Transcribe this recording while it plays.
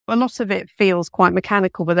a lot of it feels quite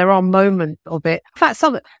mechanical, but there are moments of it. In fact,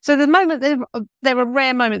 there are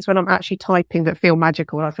rare moments when I'm actually typing that feel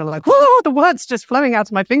magical. And I feel like, whoa, the words just flowing out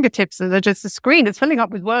of my fingertips, and the screen is filling up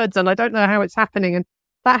with words, and I don't know how it's happening. And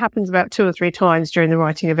that happens about 2 or 3 times during the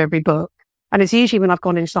writing of every book. And it's usually when I've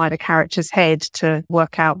gone inside a character's head to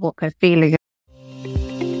work out what they're feeling.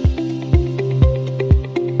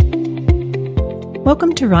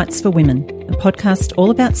 Welcome to Writes for Women, a podcast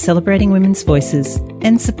all about celebrating women's voices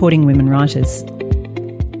and supporting women writers.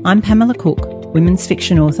 I'm Pamela Cook, women's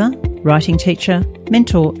fiction author, writing teacher,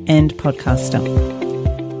 mentor and podcaster.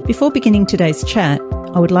 Before beginning today's chat,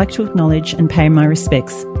 I would like to acknowledge and pay my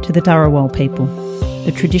respects to the Dharawal people,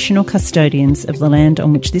 the traditional custodians of the land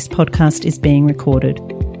on which this podcast is being recorded,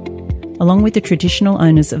 along with the traditional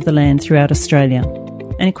owners of the land throughout Australia.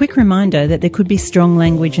 And a quick reminder that there could be strong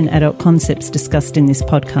language and adult concepts discussed in this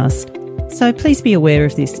podcast, so please be aware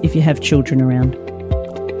of this if you have children around.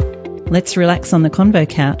 Let's relax on the Convo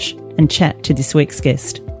couch and chat to this week's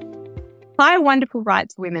guest. Hi, wonderful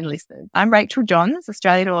Writes for Women listeners. I'm Rachael Johns,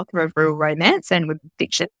 Australian author of rural romance and women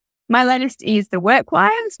fiction. My latest is The Work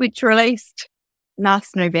Wives, which released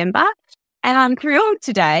last November. And I'm thrilled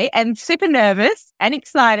today and super nervous and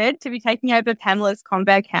excited to be taking over Pamela's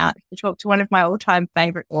Convo couch to talk to one of my all-time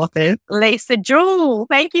favourite authors, Lisa Jewell.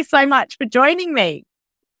 Thank you so much for joining me.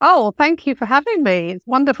 Oh, thank you for having me. It's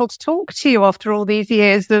wonderful to talk to you after all these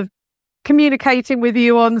years of communicating with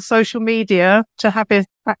you on social media. To have this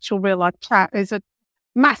actual real-life chat is a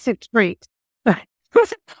massive treat.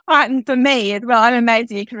 And for me as well, I'm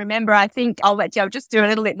amazed you can remember. I think I'll just do a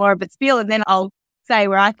little bit more of a spiel and then I'll say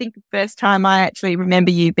where I think the first time I actually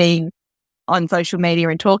remember you being on social media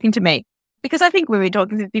and talking to me, because I think we were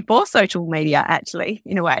talking before social media, actually,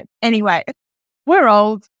 in a way. Anyway, we're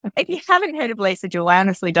old. If you haven't heard of Lisa Jewell, I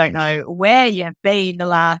honestly don't know where you have been the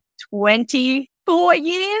last 24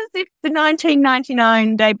 years, if the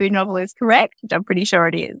 1999 debut novel is correct, which I'm pretty sure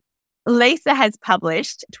it is. Lisa has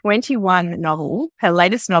published 21 novels. Her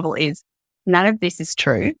latest novel is None of This Is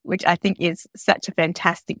True, which I think is such a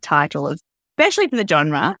fantastic title, especially for the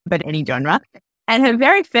genre, but any genre. And her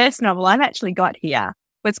very first novel I've actually got here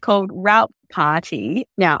was called Ralph's Party.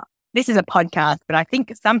 Now, this is a podcast, but I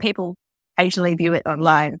think some people occasionally view it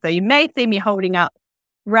online. So you may see me holding up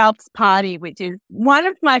Ralph's Party, which is one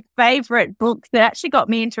of my favourite books that actually got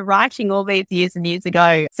me into writing all these years and years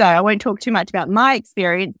ago. So I won't talk too much about my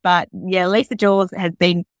experience, but yeah, Lisa Jewell has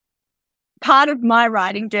been part of my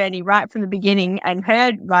writing journey right from the beginning, and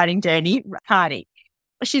her writing journey, Party.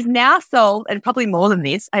 She's now sold, and probably more than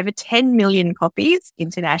this, over 10 million copies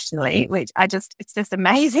internationally, which it's just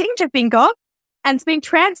amazing to think of. And it's been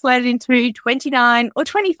translated into 29 or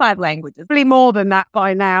 25 languages. Probably more than that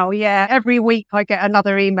by now, yeah. Every week I get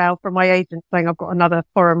another email from my agent saying I've got another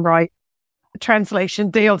foreign right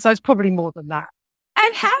translation deal. So it's probably more than that.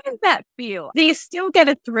 And how does that feel? Do you still get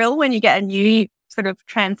a thrill when you get a new sort of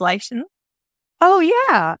translation? Oh,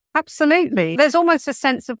 yeah, absolutely. There's almost a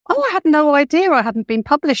sense of, I had no idea I hadn't been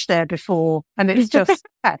published there before. And it's just,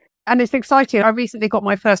 and it's exciting. I recently got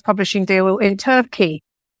my first publishing deal in Turkey.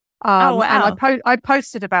 Oh, wow. And I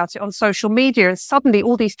posted about it on social media, and suddenly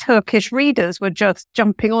all these Turkish readers were just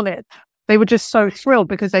jumping on it. They were just so thrilled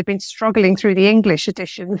because they'd been struggling through the English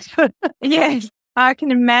editions. Yes, I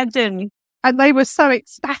can imagine. And they were so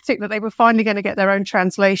ecstatic that they were finally going to get their own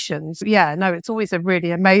translations. Yeah, no, it's always a really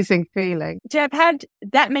amazing feeling. To have had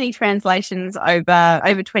that many translations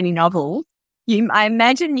over 20 novels, I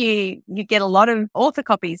imagine you get a lot of author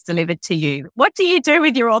copies delivered to you. What do you do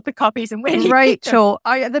with your author copies, and where do you Rachael,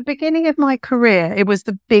 at the beginning of my career, it was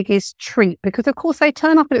the biggest treat because, of course, they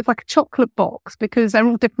turn up and it's like a chocolate box because they're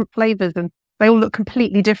all different flavours and they all look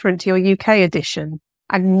completely different to your UK edition.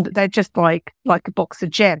 And they're just like a box of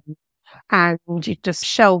gems. And you just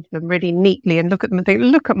shelve them really neatly and look at them and think,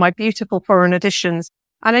 look at my beautiful foreign editions.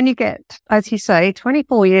 And then you get, as you say,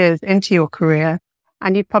 24 years into your career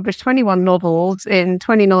and you've published 21 novels in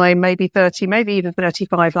 29, maybe 30, maybe even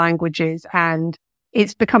 35 languages. And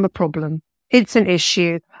it's become a problem. It's an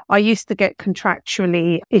issue. I used to get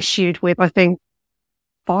contractually issued with, I think,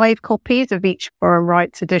 5 copies of each foreign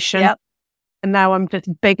rights edition. Yep. And now I'm just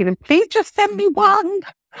begging them, please just send me one.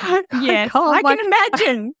 Yes, I can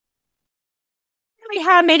imagine.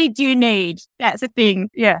 How many do you need? That's the thing.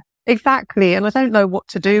 Yeah, exactly. And I don't know what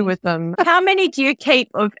to do with them. How many do you keep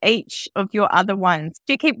of each of your other ones?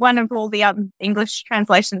 Do you keep one of all the English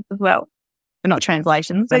translations as well? Well, not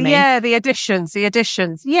translations, I mean. Yeah, the editions.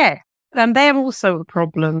 Yeah. And they're also a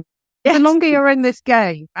problem. Yes. The longer you're in this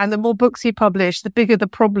game and the more books you publish, the bigger the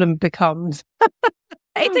problem becomes.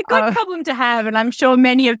 It's a good problem to have. And I'm sure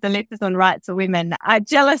many of the listeners on Rights for Women are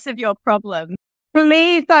jealous of your problem.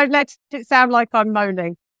 Please don't let it sound like I'm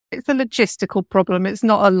moaning. It's a logistical problem. It's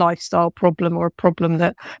not a lifestyle problem or a problem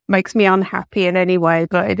that makes me unhappy in any way,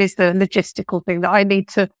 but it is the logistical thing that I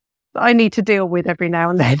need to deal with every now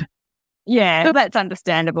and then. Yeah, that's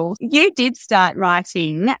understandable. You did start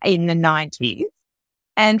writing in the 90s.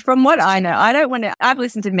 And from what I know, I've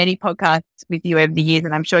listened to many podcasts with you over the years,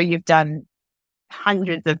 and I'm sure you've done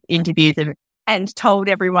hundreds of interviews and told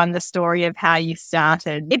everyone the story of how you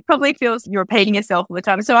started. It probably feels you're repeating yourself all the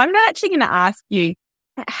time. So I'm actually going to ask you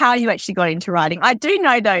how you actually got into writing. I do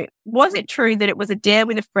know, though, was it true that it was a dare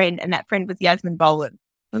with a friend and that friend was Yasmin Boland?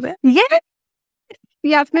 Was it? Yeah.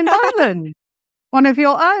 Yasmin Boland, one of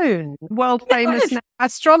your own, world famous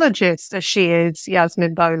astrologist as she is,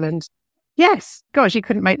 Yasmin Boland. Yes. Gosh, you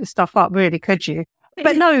couldn't make the stuff up, really, could you?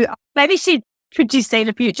 But no. Maybe could you see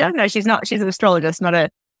the future? No, she's not. She's an astrologist, not a...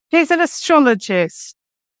 She's an astrologist.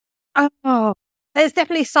 Oh, there's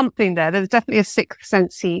definitely something there. There's definitely a sixth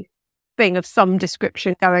sensey thing of some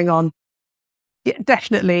description going on. Yeah,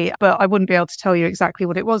 definitely. But I wouldn't be able to tell you exactly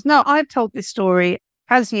what it was. No, I've told this story,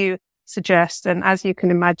 as you suggest, and as you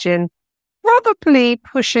can imagine, probably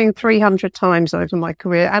pushing 300 times over my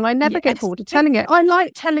career. And I never get bored of telling it. I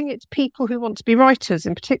like telling it to people who want to be writers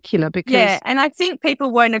in particular because... Yeah, and I think people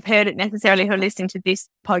won't have heard it necessarily who are listening to this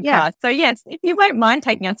podcast. Yeah. So yes, if you won't mind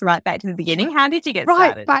taking us right back to the beginning, how did you get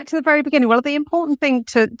started? Right, back to the very beginning. Well, the important thing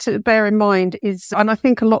to bear in mind is, and I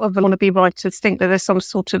think a lot of wannabe writers think that there's some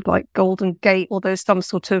sort of like golden gate or there's some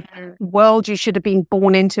sort of world you should have been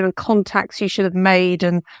born into and contacts you should have made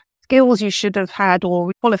and skills you should have had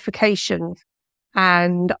or qualifications.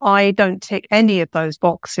 And I don't tick any of those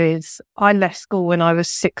boxes. I left school when I was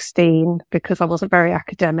 16 because I wasn't very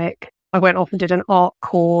academic. I went off and did an art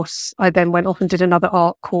course. I then went off and did another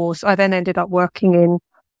art course. I then ended up working in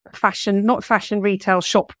fashion, not fashion retail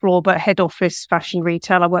shop floor, but head office fashion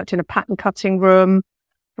retail. I worked in a pattern cutting room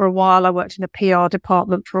for a while. I worked in a PR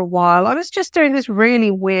department for a while. I was just doing this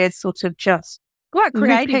really weird sort of just quite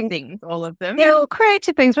creative things, all of them. Yeah, all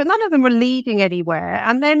creative things, but none of them were leading anywhere.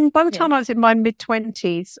 And then by the time I was in my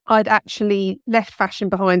mid-20s, I'd actually left fashion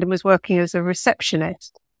behind and was working as a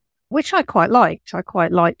receptionist, which I quite liked. I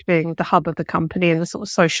quite liked being the hub of the company and the sort of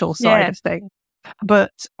social side of things.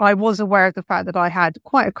 But I was aware of the fact that I had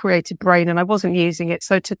quite a creative brain and I wasn't using it.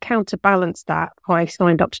 So to counterbalance that, I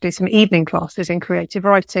signed up to do some evening classes in creative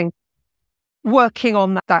writing, working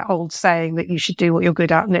on that old saying that you should do what you're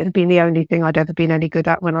good at. And it had been the only thing I'd ever been any good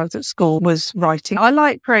at when I was at school was writing. I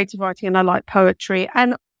like creative writing and I like poetry.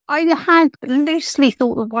 And I had loosely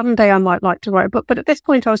thought that one day I might like to write a book. But at this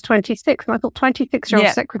point I was 26 and I thought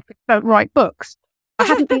 26-year-old secretaries don't write books. I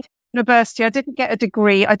hadn't been to university. I didn't get a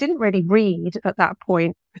degree. I didn't really read at that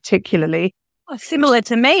point particularly. Similar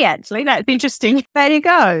to me, actually. That's interesting. There you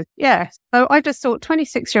go. Yes. So I just thought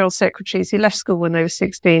 26-year-old secretaries who left school when they were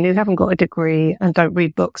 16, who haven't got a degree and don't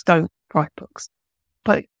read books, don't write books.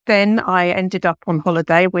 But then I ended up on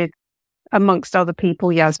holiday with, amongst other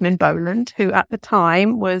people, Yasmin Boland, who at the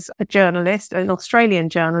time was a journalist, an Australian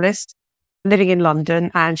journalist living in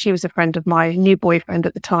London. And she was a friend of my new boyfriend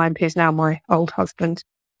at the time, who's now my old husband.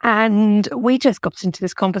 And we just got into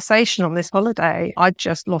this conversation on this holiday. I'd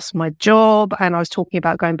just lost my job and I was talking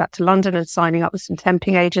about going back to London and signing up with some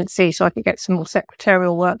temping agency so I could get some more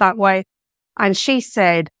secretarial work that way. And she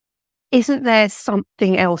said, isn't there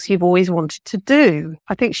something else you've always wanted to do?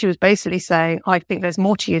 I think she was basically saying, I think there's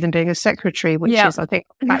more to you than being a secretary, which is, I think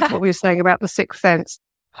that's what we were saying about the sixth sense.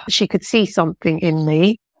 She could see something in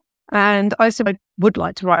me. And I said, I would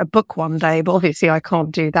like to write a book one day, but obviously I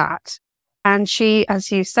can't do that. And she,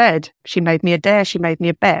 as you said, she made me a dare. She made me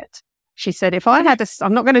a bet. She said, if I had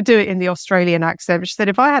I'm not going to do it in the Australian accent, but she said,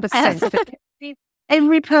 if I had a sense that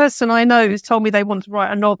every person I know who's told me they want to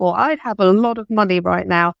write a novel, I'd have a lot of money right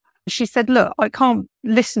now. She said, look, I can't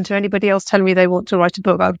listen to anybody else telling me they want to write a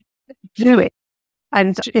book. I'll do it.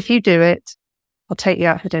 And if you do it, I'll take you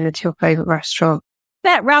out for dinner to your favourite restaurant.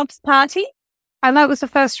 That Ralph's Party? And that was the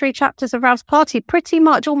first 3 chapters of Ralph's Party, pretty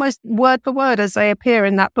much almost word for word as they appear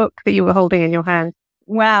in that book that you were holding in your hand.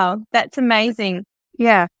 Wow, that's amazing.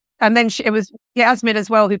 Yeah. And then it was Yasmin as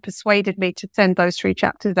well who persuaded me to send those 3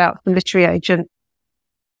 chapters out to the literary agent.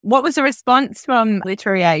 What was the response from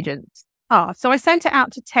literary agents? So I sent it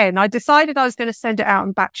out to 10. I decided I was going to send it out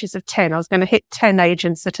in batches of 10. I was going to hit 10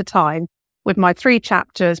 agents at a time with my 3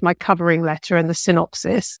 chapters, my covering letter and the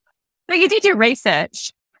synopsis. So you did your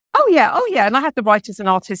research. Oh, yeah. And I had the Writers and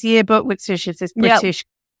Artists Yearbook, which is this British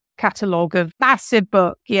catalogue of massive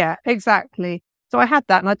book. Yeah, exactly. So I had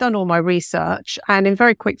that and I'd done all my research. And in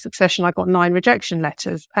very quick succession, I got 9 rejection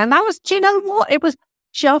letters. And that was, do you know what? It was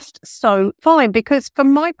just so fine, because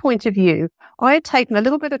from my point of view, I had taken a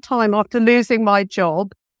little bit of time after losing my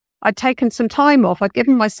job. I'd taken some time off. I'd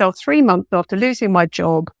given myself 3 months after losing my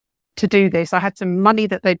job to do this. I had some money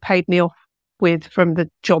that they'd paid me off with from the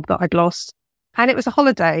job that I'd lost. And it was a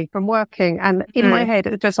holiday from working. And in my head,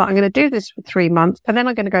 it was just like, I'm going to do this for 3 months and then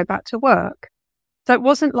I'm going to go back to work. So it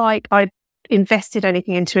wasn't like I'd invested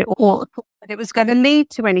anything into it or it was going to lead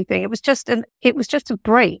to anything. It was just a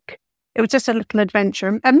break. It was just a little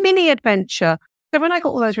adventure, a mini adventure. So when I got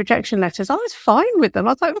all those rejection letters, I was fine with them.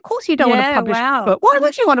 I was like, of course you don't want to publish my book. Why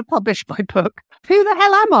would you want to publish my book? Who the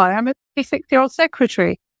hell am I? I'm a 56-year-old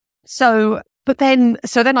secretary. So then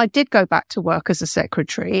I did go back to work as a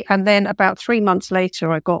secretary. And then about 3 months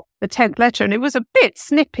later, I got the 10th letter and it was a bit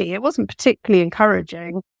snippy. It wasn't particularly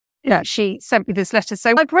encouraging. Yeah, she sent me this letter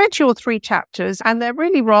saying, I've read your 3 chapters and they're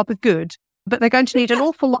really rather good, but they're going to need an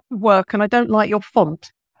awful lot of work and I don't like your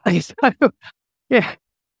font. So, yeah.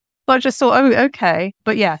 So I just thought, oh, okay.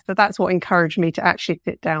 But yeah, so that's what encouraged me to actually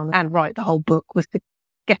sit down and write the whole book, was to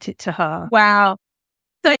get it to her. Wow.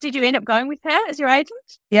 So did you end up going with her as your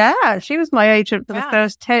agent? Yeah, she was my agent for the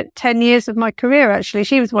first 10 years of my career, actually.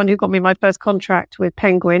 She was the one who got me my first contract with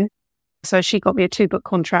Penguin. So she got me a 2-book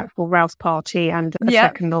contract for Ralph's Party and a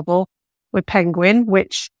second novel with Penguin,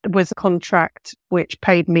 which was a contract which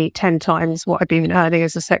paid me 10 times what I'd been earning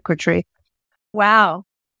as a secretary. Wow.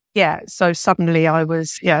 Yeah. So suddenly I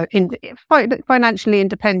was, financially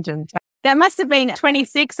independent. That must have been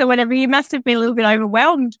 26 or whatever. You must have been a little bit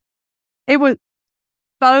overwhelmed. It was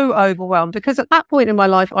so overwhelmed because at that point in my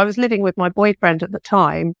life, I was living with my boyfriend at the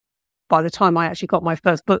time. By the time I actually got my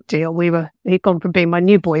first book deal, he'd gone from being my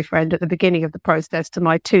new boyfriend at the beginning of the process to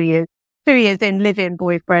my 2 years in live-in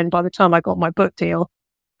boyfriend by the time I got my book deal.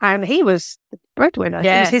 And he was the breadwinner.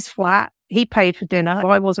 Yeah. It was his flat. He paid for dinner.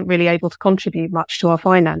 I wasn't really able to contribute much to our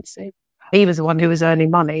finances. He was the one who was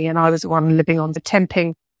earning money and I was the one living on the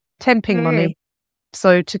temping money.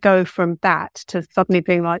 So to go from that to suddenly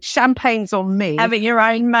being like, champagne's on me. Having your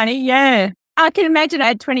own money, yeah. I can imagine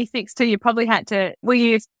at 26 too, you probably were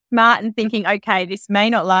you smart and thinking, okay, this may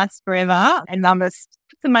not last forever and I must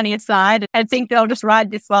put some money aside and think that I'll just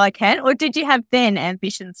ride this while I can? Or did you have then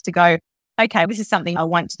ambitions to go, okay, this is something I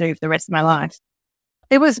want to do for the rest of my life?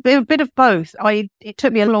 It was a bit of both. It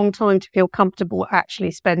took me a long time to feel comfortable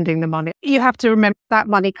actually spending the money. You have to remember that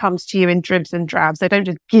money comes to you in dribs and drabs. They don't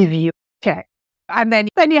just give you a check. And then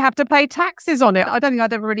you have to pay taxes on it. I don't think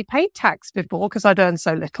I'd ever really paid tax before because I'd earned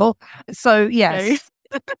so little. So yes,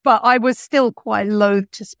 but I was still quite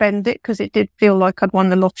loath to spend it because it did feel like I'd won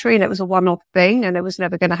the lottery and it was a one-off thing and it was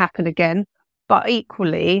never going to happen again. But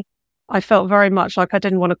equally, I felt very much like I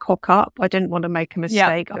didn't want to cock up. I didn't want to make a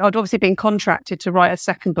mistake. I'd obviously been contracted to write a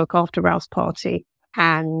second book after Ralph's Party.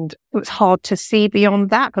 And it was hard to see beyond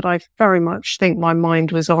that. But I very much think my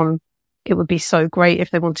mind was on, it would be so great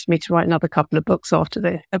if they wanted me to write another couple of books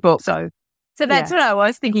after a book. So that's what I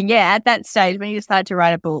was thinking. Yeah, at that stage when you decided to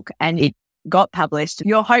write a book and it got published,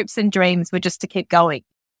 your hopes and dreams were just to keep going.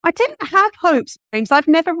 I didn't have hopes and dreams. I've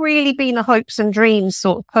never really been a hopes and dreams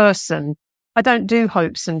sort of person. I don't do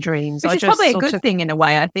hopes and dreams. Which is probably a good thing in a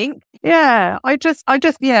way, I think. Yeah. I just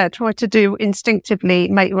try to do instinctively,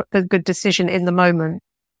 make the good decision in the moment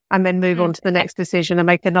and then move on to the next decision and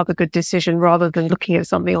make another good decision rather than looking at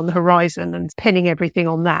something on the horizon and pinning everything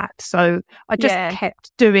on that. So I just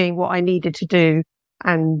kept doing what I needed to do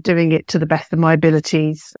and doing it to the best of my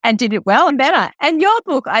abilities. And did it well and better. And your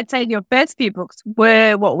book, I'd say your first few books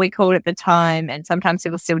were what we called at the time, and sometimes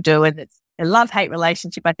people still do, and it's a love-hate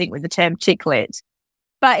relationship, I think, with the term chick lit.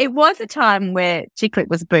 But it was a time where chick lit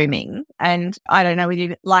was booming. And I don't know whether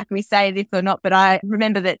you like me say this or not, but I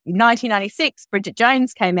remember that in 1996, Bridget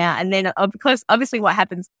Jones came out. And then, because obviously what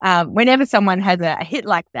happens whenever someone has a hit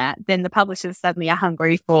like that, then the publishers suddenly are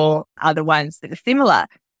hungry for other ones that are similar.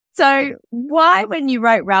 So why, when you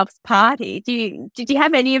wrote Ralph's Party, did you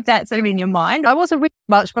have any of that sort of in your mind? I wasn't reading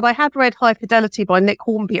much, but I had read High Fidelity by Nick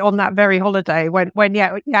Hornby on that very holiday when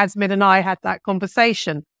Yasmin and I had that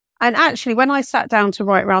conversation. And actually, when I sat down to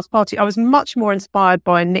write Ralph's Party, I was much more inspired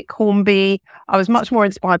by Nick Hornby. I was much more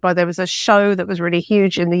inspired by, there was a show that was really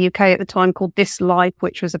huge in the UK at the time called This Life,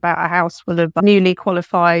 which was about a house full of newly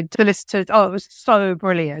qualified solicitors. Oh, it was so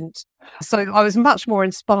brilliant. So I was much more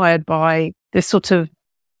inspired by this sort of,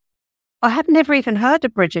 I had never even heard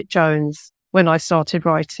of Bridget Jones when I started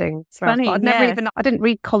writing. It's funny. I didn't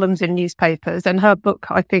read columns in newspapers, and her book,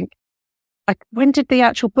 I think, when did the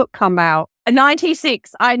actual book come out?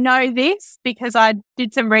 96. I know this because I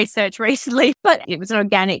did some research recently, but it was an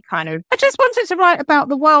organic kind of. I just wanted to write about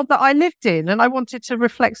the world that I lived in, and I wanted to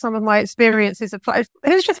reflect some of my experiences. It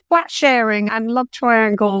was just flat sharing and love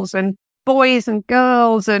triangles and boys and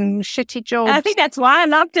girls and shitty jobs. And I think that's why I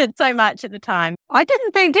loved it so much at the time. I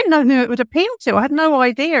didn't know who it would appeal to. I had no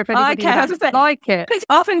idea if anybody would like it. Because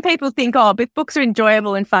often people think, oh, if books are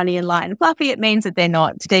enjoyable and funny and light and fluffy, it means that they're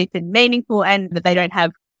not deep and meaningful and that they don't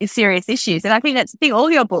have serious issues. And I think that's the thing.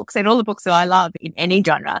 All your books and all the books that I love in any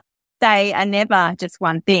genre, they are never just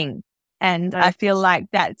one thing. And I feel like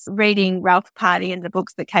that's reading Ralph Party and the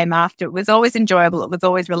books that came after. It was always enjoyable. It was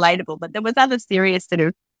always relatable, but there was other serious sort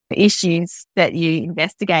of issues that you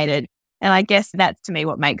investigated. And I guess that's, to me,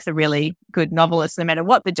 what makes a really good novelist, no matter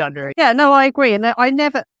what the genre is. Yeah, no, I agree. And I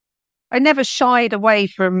never shied away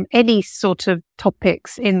from any sort of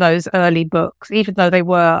topics in those early books, even though they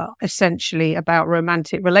were essentially about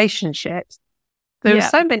romantic relationships. There were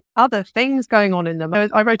so many other things going on in them.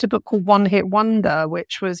 I wrote a book called One Hit Wonder,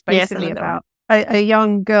 which was basically about a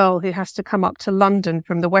young girl who has to come up to London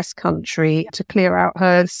from the West Country to clear out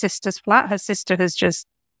her sister's flat. Her sister has just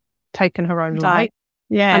taken her own life.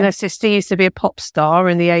 Yeah. And her sister used to be a pop star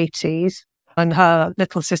in the 80s, and her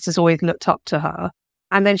little sister's always looked up to her.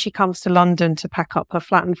 And then she comes to London to pack up her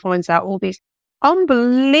flat and finds out all these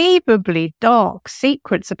unbelievably dark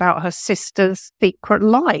secrets about her sister's secret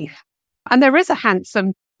life. And there's a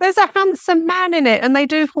handsome man in it, and they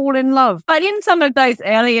do fall in love. But in some of those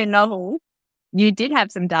earlier novels, you did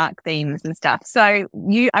have some dark themes and stuff. So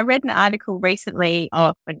I read an article recently,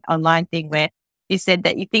 an online thing, where you said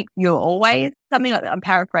that you think you're always, something like that, I'm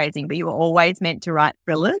paraphrasing, but you were always meant to write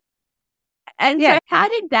thrillers. And so how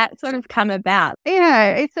did that sort of come about? Yeah,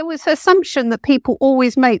 it was an assumption that people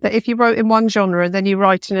always make, that if you wrote in one genre and then you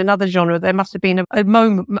write in another genre, there must have been a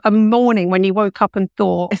morning when you woke up and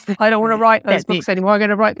thought, I don't want to write those books anymore. I'm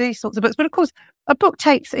going to write these sorts of books. But of course, a book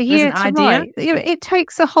takes a year to write. It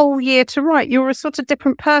takes a whole year to write. You're a sort of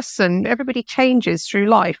different person. Everybody changes through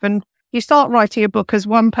life. And you start writing a book as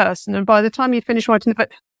one person, and by the time you finish writing the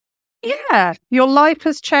book, your life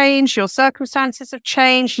has changed, your circumstances have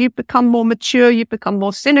changed, you've become more mature, you've become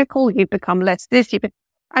more cynical, you've become less this,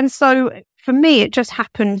 and so for me, it just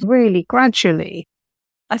happened really gradually.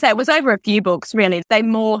 I say it was over a few books, really. They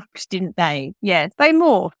morphed, didn't they? Yes, they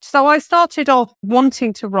morphed. So I started off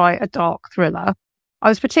wanting to write a dark thriller. I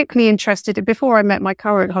was particularly interested, before I met my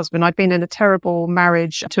current husband, I'd been in a terrible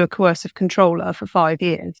marriage to a coercive controller for 5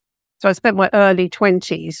 years. So I spent my early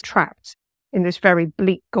 20s trapped in this very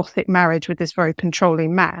bleak Gothic marriage with this very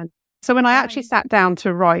controlling man. So when I actually sat down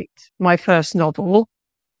to write my first novel,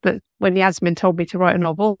 but when Yasmin told me to write a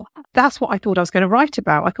novel, that's what I thought I was going to write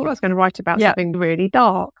about. I thought I was going to write about something really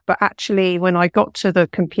dark. But actually, when I got to the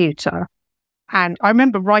computer, and I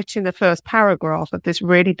remember writing the first paragraph of this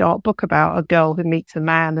really dark book about a girl who meets a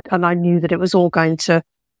man, and I knew that it was all going to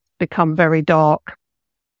become very dark.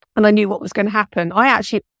 And I knew what was going to happen. I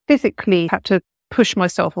actually physically had to push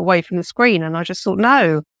myself away from the screen, and I just thought,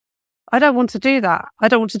 no, I don't want to do that. I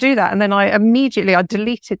don't want to do that. And then I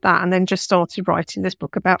deleted that and then just started writing this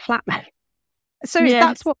book about flatmen. So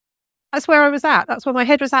that's where I was at. That's where my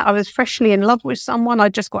head was at. I was freshly in love with someone. I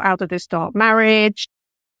just got out of this dark marriage.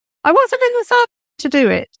 I wasn't in the zone to do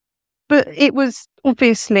it, but it was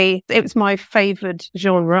my favorite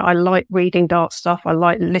genre. I like reading dark stuff. I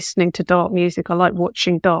like listening to dark music. I like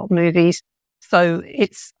watching dark movies. So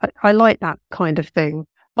I like that kind of thing.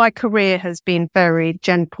 My career has been very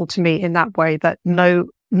gentle to me in that way, that no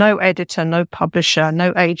editor, no publisher,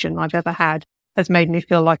 no agent I've ever had has made me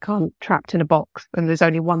feel like I'm trapped in a box and there's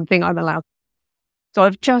only one thing I'm allowed. So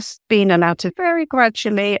I've just been allowed to very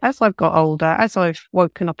gradually, as I've got older, as I've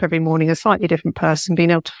woken up every morning a slightly different person,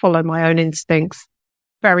 being able to follow my own instincts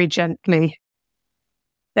very gently.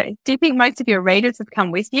 So do you think most of your readers have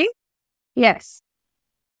come with you? Yes,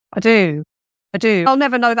 I do. I'll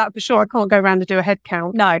never know that for sure. I can't go around and do a head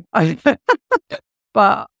count. No.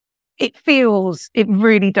 But it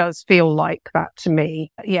really does feel like that to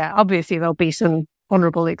me. Yeah, obviously there'll be some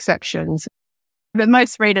honourable exceptions. But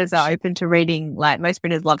most readers are open to reading, like most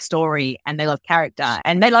readers love story and they love character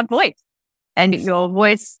and they love voice. And your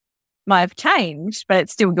voice might have changed, but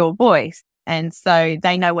it's still your voice. And so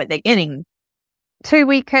they know what they're getting. 2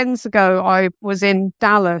 weekends ago, I was in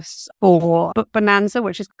Dallas for Book Bonanza,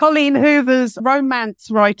 which is Colleen Hoover's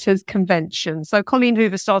romance writers convention. So Colleen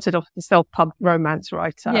Hoover started off as a self-pub romance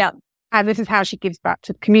writer. Yeah. And this is how she gives back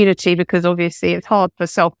to the community, because obviously it's hard for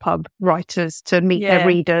self-pub writers to meet their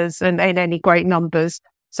readers and in any great numbers.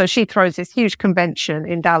 So she throws this huge convention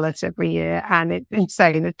in Dallas every year, and it's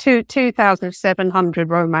insane. 2,700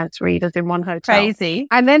 romance readers in one hotel. Crazy.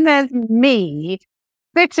 And then there's me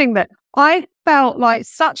sitting there. I felt like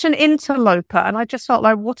such an interloper, and I just felt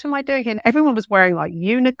like, what am I doing here? And everyone was wearing like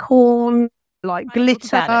unicorn, like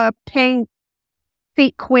glitter, pink.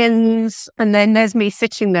 sequins. And then there's me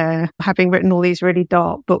sitting there having written all these really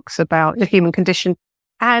dark books about the human condition.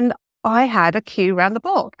 And I had a queue around the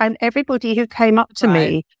block, and everybody who came up to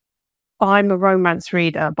me, I'm a romance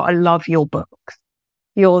reader, but I love your books.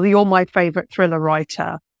 You're my favorite thriller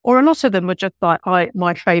writer. Or a lot of them were just like,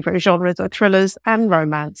 my favorite genres are thrillers and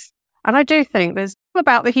romance. And I do think there's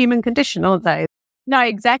about the human condition, aren't they? No,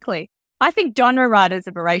 exactly. I think genre writers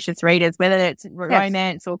are voracious readers, whether it's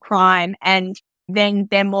romance or crime, and then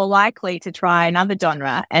they're more likely to try another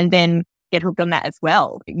genre and then get hooked on that as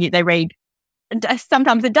well. They read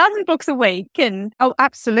sometimes a dozen books a week. And oh,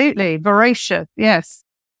 absolutely. Voracious. Yes.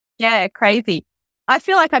 Yeah, crazy. I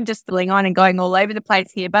feel like I'm just spilling on and going all over the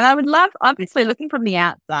place here, but I would love, obviously, looking from the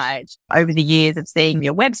outside over the years of seeing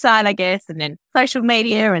your website, I guess, and then social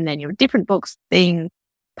media, and then your different books being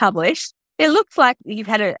published. It looks like you've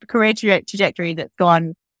had a career trajectory that's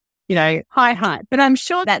gone, high, but I'm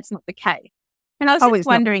sure that's not the case. And I was just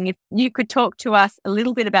wondering if you could talk to us a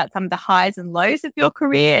little bit about some of the highs and lows of your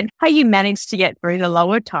career and how you managed to get through the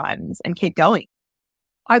lower times and keep going.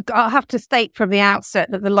 I'll have to state from the outset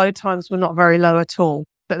that the low times were not very low at all,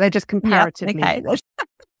 but they're just comparatively. Yep,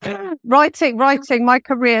 okay. Writing, my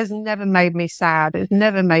career has never made me sad. It's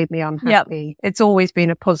never made me unhappy. Yep. It's always been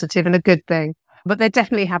a positive and a good thing. But there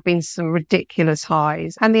definitely have been some ridiculous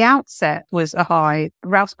highs. And the outset was a high.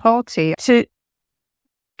 Ralph's Party. To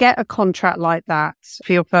get a contract like that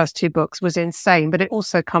for your first two books was insane, but it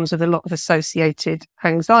also comes with a lot of associated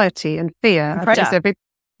anxiety and fear.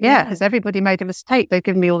 Has everybody made a mistake? They've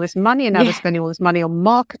given me all this money and now they're spending all this money on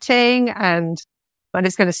marketing and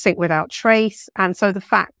it's going to sink without trace. And so the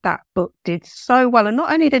fact that book did so well, and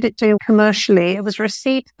not only did it do commercially, it was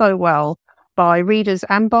received so well by readers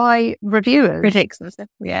and by reviewers. Critics and stuff.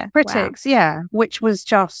 Yeah. Critics, wow. Which was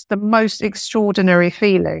just the most extraordinary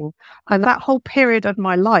feeling. And that whole period of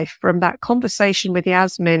my life, from that conversation with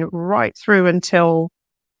Yasmin right through until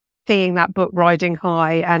seeing that book riding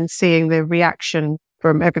high and seeing the reaction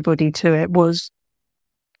from everybody to it, was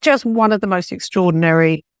just one of the most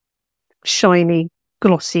extraordinary, shiny,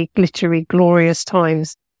 glossy, glittery, glorious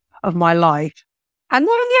times of my life. And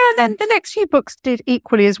then the next few books did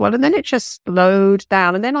equally as well. And then it just slowed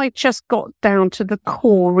down. And then I just got down to the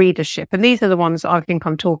core readership. And these are the ones I think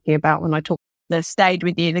I'm talking about when I talk. That stayed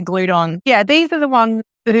with you, the glued on. Yeah, these are the ones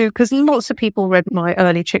who, because lots of people read my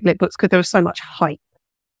early chick lit books because there was so much hype.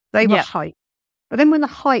 They were hype. But then when the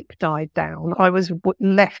hype died down, I was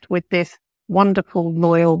left with this wonderful,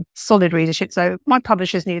 loyal, solid readership. So my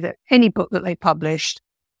publishers knew that any book that they published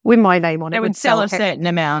with my name on it would sell a certain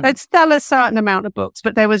amount. They'd sell a certain amount of books,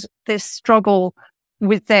 but there was this struggle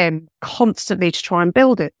with them constantly to try and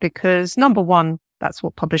build it because, number one, that's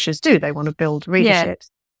what publishers do. They want to build readerships,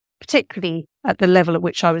 particularly at the level at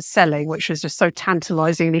which I was selling, which was just so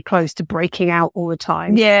tantalizingly close to breaking out all the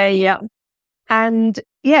time. Yeah. And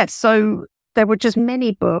so there were just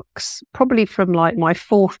many books, probably from like my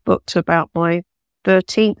fourth book to about my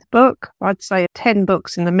 13th book. I'd say 10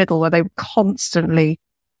 books in the middle where they were constantly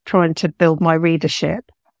trying to build my readership.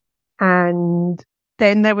 And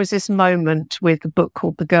then there was this moment with a book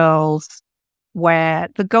called The Girls, where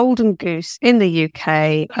the Golden Goose in the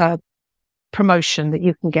UK promotion that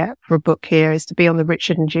you can get for a book here is to be on the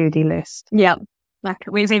Richard and Judy list. Yeah.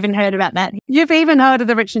 We've even heard about that. You've even heard of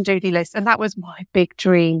the Richard and Judy list. And that was my big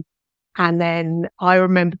dream. And then I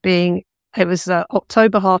remember it was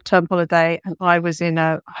October half-term holiday, and I was in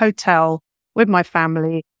a hotel with my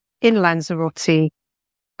family in Lanzarote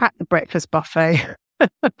at the breakfast buffet. And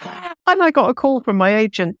I got a call from my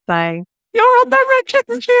agent saying, "You're on the Richard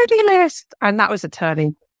and Judy list." And that was a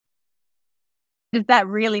turning. Did that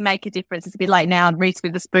really make a difference? It's a bit like now Reese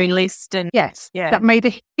with the Spoon list. And yes, that made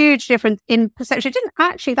a huge difference in perception.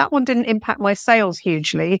 That one didn't impact my sales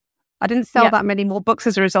hugely. I didn't sell that many more books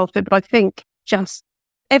as a result of it, but I think just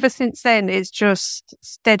ever since then, it's just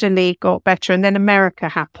steadily got better. And then America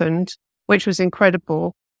happened, which was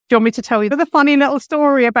incredible. Do you want me to tell you the funny little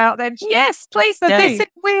story about that? Yes, please do. This is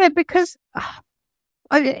weird because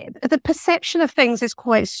the perception of things is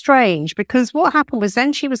quite strange, because what happened was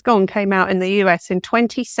Then She Was Gone came out in the US in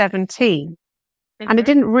 2017, and it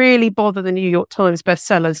didn't really bother the New York Times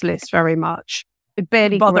bestsellers list very much. It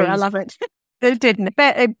barely bothered. I love it. It didn't.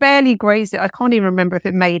 It barely grazed it. I can't even remember if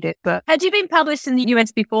it made it. But had you been published in the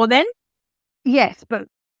US before then? Yes, but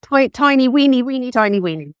tiny, weeny.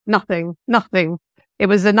 Nothing. It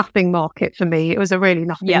was a nothing market for me. It was a really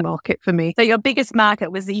nothing market for me. So your biggest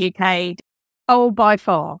market was the UK? Oh, by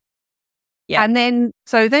far. Yeah. And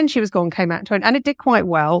then She Was Gone came out and it did quite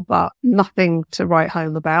well, but nothing to write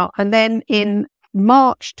home about. And then in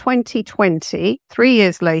March 2020, 3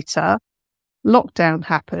 years later, lockdown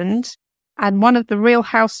happened. and one of the Real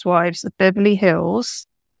Housewives of Beverly Hills,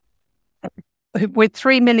 with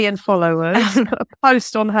 3 million followers, put a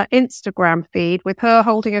post on her Instagram feed with her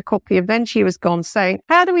holding a copy of Then She Was Gone saying,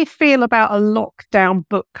 "How do we feel about a lockdown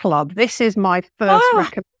book club? This is my first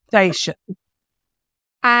recommendation."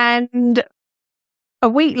 And a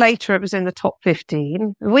week later, it was in the top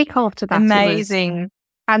 15. A week after that, amazing.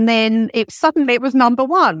 And then it was number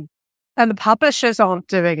one. And the publishers aren't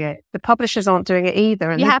doing it. The publishers aren't doing it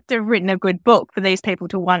either. And you have to have written a good book for these people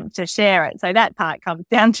to want to share it. So that part comes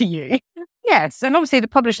down to you. Yes. And obviously the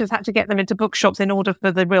publishers had to get them into bookshops in order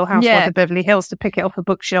for the Real Housewives of Beverly Hills to pick it off a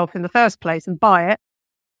bookshelf in the first place and buy it.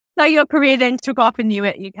 So your career then took off in the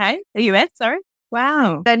US, sorry.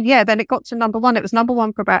 Wow. Then it got to number one. It was number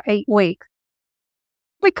one for about 8 weeks.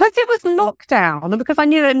 Because it was lockdown and because I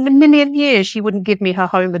knew that in a million years she wouldn't give me her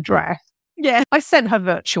home address. Yeah. I sent her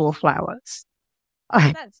virtual flowers.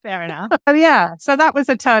 That's fair enough. Oh, yeah. So that was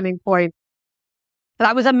a turning point.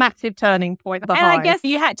 That was a massive turning point. And I guess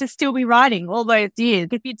you had to still be writing all those years.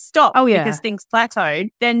 If you'd stopped because things plateaued,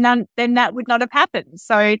 then that would not have happened.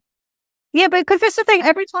 So, yeah, because this is the thing.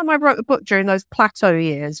 Every time I wrote a book during those plateau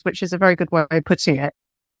years, which is a very good way of putting it,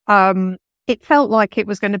 it felt like it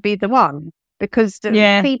was going to be the one because the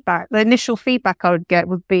initial feedback I would get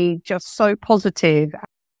would be just so positive.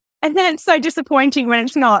 And then it's so disappointing when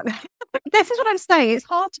it's not. This is what I'm saying. It's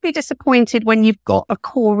hard to be disappointed when you've got a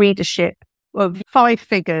core readership of 5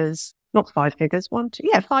 figures, not 5 figures,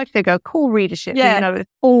 5-figure core readership. Yeah. You know,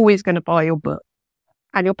 it's always going to buy your book.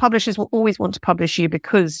 And your publishers will always want to publish you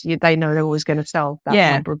because they know they're always going to sell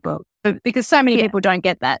that number of books. Because so many people don't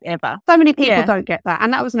get that ever. So many people don't get that.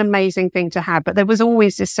 And that was an amazing thing to have. But there was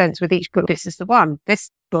always this sense with each book, this is the one.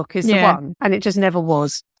 This book is the one. And it just never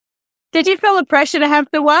was. Did you feel the pressure to have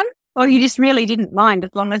the one? Or you just really didn't mind as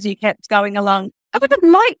long as you kept going along? I would have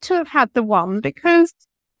liked to have had the one because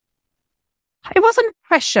it wasn't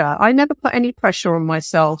pressure. I never put any pressure on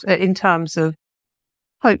myself in terms of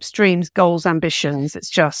hopes, dreams, goals, ambitions. It's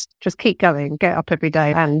just keep going, get up every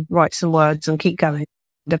day and write some words and keep going.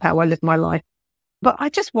 That's how I live my life. But I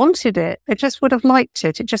just wanted it. I just would have liked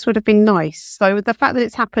it. It just would have been nice. So the fact that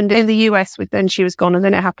it's happened in the US with Then She Was Gone and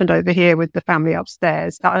then it happened over here with The Family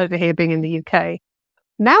Upstairs, that over here being in the UK.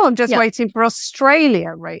 Now I'm just waiting for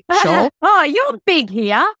Australia, Rachel. Oh, you're big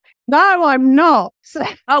here. No, I'm not.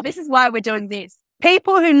 Oh, this is why we're doing this.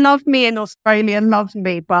 People who love me in Australia love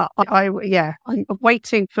me, but I'm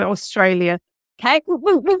waiting for Australia. Okay,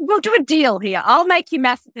 we'll do a deal here. I'll make you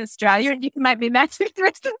massive in Australia and you can make me massive in the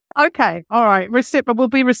rest of Okay, all right. We'll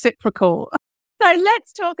be reciprocal. So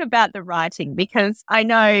let's talk about the writing because I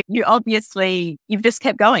know you've just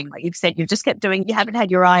kept going. Like you've said, you've just kept doing, you haven't had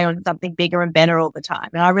your eye on something bigger and better all the time.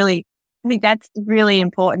 And I think that's really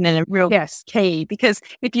important and a real key because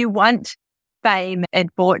if you want fame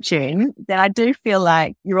and fortune, then I do feel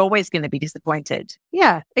like you're always going to be disappointed.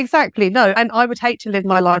 Yeah, exactly. No, and I would hate to live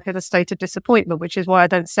my life in a state of disappointment, which is why I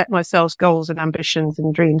don't set myself goals and ambitions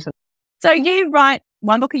and dreams. So you write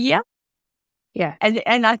 1 book a year? Yeah.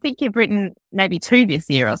 And I think you've written maybe 2 this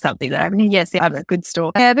year or something though. I mean, yes, I have a good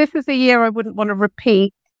story. Yeah, this is a year I wouldn't want to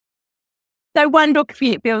repeat. So 1 book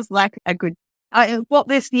feels like a good... what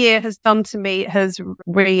this year has done to me has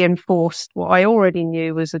reinforced what I already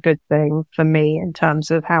knew was a good thing for me in terms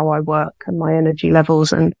of how I work and my energy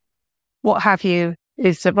levels and what have you,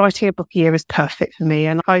 is that writing a book a year is perfect for me.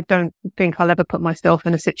 And I don't think I'll ever put myself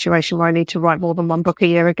in a situation where I need to write more than 1 book a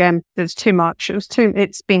year again. There's too much.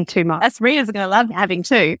 It's been too much. That's readers are going to love having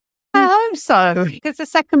 2. I hope so. Because the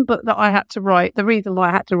second book that I had to write, the reason why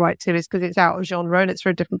I had to write 2 is because it's out of genre and it's for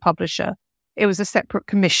a different publisher. It was a separate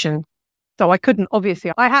commission. So I couldn't,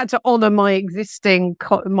 obviously, I had to honour my existing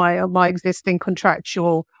my existing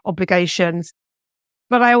contractual obligations,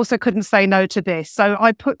 but I also couldn't say no to this. So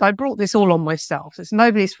I brought this all on myself. It's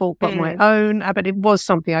nobody's fault but my own, but it was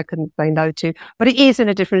something I couldn't say no to. But it is in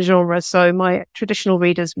a different genre, so my traditional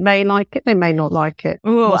readers may like it, they may not like it.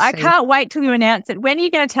 Oh, I can't wait till you announce it. When are you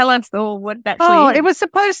going to tell us what that actually is? It was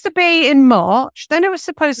supposed to be in March, then it was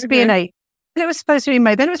supposed to be in April. Then it was supposed to be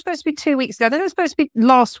May. Then it was supposed to be 2 weeks ago. Then it was supposed to be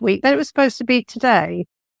last week. Then it was supposed to be today.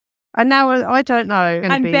 And now I don't know.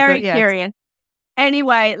 I'm very curious.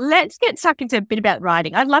 Anyway, let's get stuck into a bit about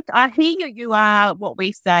writing. I hear you are what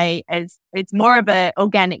we say as it's more of an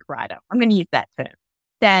organic writer. I'm going to use that term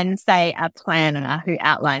than say a planner who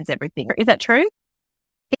outlines everything. Is that true?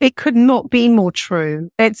 It could not be more true.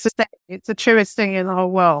 It's the truest thing in the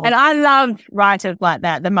whole world. And I love writers like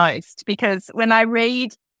that the most because when I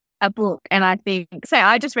read a book and I think, say,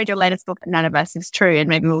 I just read your latest book, None of Us is True, and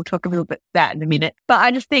maybe we'll talk a little bit about that in a minute. But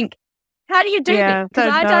I just think, How do you do Yeah, this?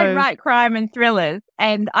 Because I don't write crime and thrillers,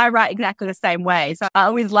 and I write exactly the same way. So I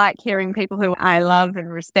always like hearing people who I love and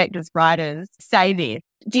respect as writers say this.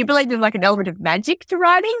 Do you believe there's like an element of magic to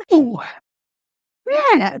writing? Ooh.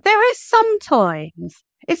 Yeah, there is sometimes.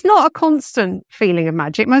 It's not a constant feeling of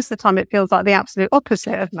magic. Most of the time it feels like the absolute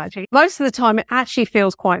opposite of magic. Most of the time it actually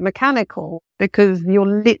feels quite mechanical because you're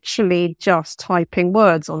literally just typing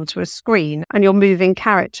words onto a screen and you're moving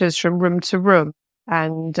characters from room to room.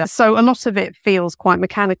 And so a lot of it feels quite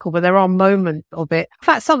mechanical, but there are moments of it. In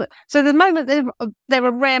fact, there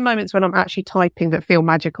are rare moments when I'm actually typing that feel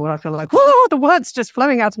magical. And I feel like, whoa, the words just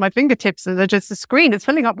flowing out of my fingertips and they're just the screen is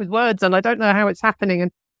filling up with words and I don't know how it's happening.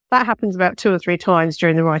 And that happens about 2 or 3 times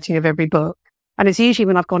during the writing of every book. And it's usually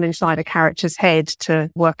when I've gone inside a character's head to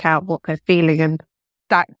work out what they're feeling. And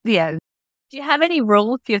that, yeah. Do you have any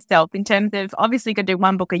rules for yourself in terms of, obviously, you're going to do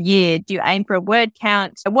 1 book a year? Do you aim for a word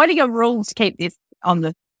count? What are your rules to keep this on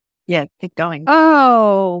the, keep going?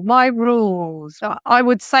 Oh, my rules. I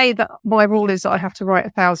would say that my rule is that I have to write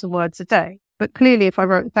 1,000 words a day. But clearly, if I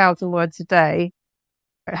wrote 1,000 words a day,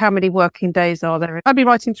 how many working days are there? I'd be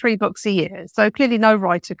writing 3 books a year. So clearly no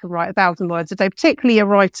writer can write 1,000 words a day, particularly a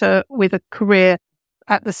writer with a career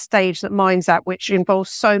at the stage that mine's at, which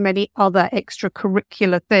involves so many other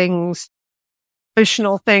extracurricular things,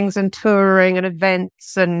 emotional things and touring and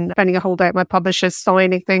events and spending a whole day at my publishers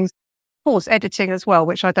signing things. Of course, editing as well,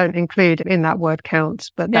 which I don't include in that word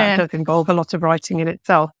count, but that does involve a lot of writing in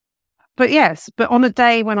itself. But yes, but on a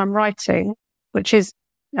day when I'm writing, which is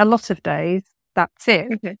a lot of days, that's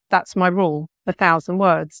it. Okay. That's my rule, 1,000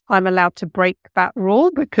 words. I'm allowed to break that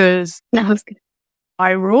rule because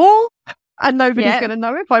I rule and nobody's going to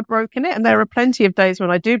know if I've broken it. And there are plenty of days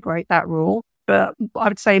when I do break that rule, but I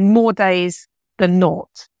would say more days than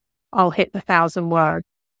not, I'll hit the 1,000 words.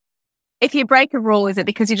 If you break a rule, is it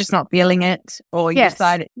because you're just not feeling it or you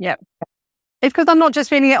decided? Yep. It's because I'm not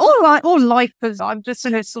just feeling it all life is, I'm just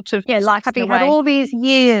in a sort of, having had all these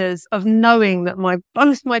years of knowing that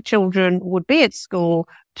both my children would be at school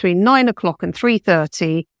between 9 o'clock and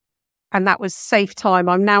 3:30. And that was safe time.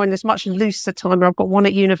 I'm now in this much looser time where I've got one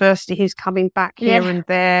at university who's coming back here and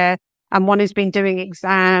there and one who's been doing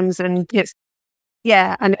exams and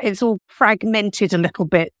and it's all fragmented a little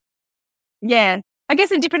bit. Yeah. I guess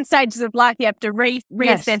in different stages of life, you have to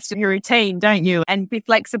reassess your routine, don't you? And be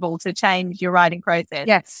flexible to change your writing process.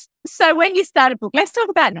 Yes. So when you start a book, let's talk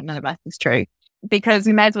about, none of us is true, because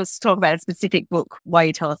we may as well talk about a specific book while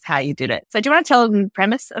you tell us how you did it. So do you want to tell them the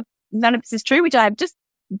premise of None of This Is True, which I've just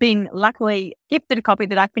been luckily gifted a copy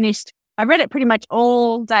that I finished. I read it pretty much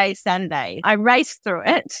all day Sunday. I raced through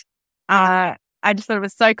it. I just thought it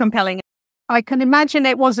was so compelling. I can imagine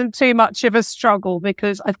it wasn't too much of a struggle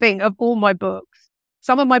because I think of all my books,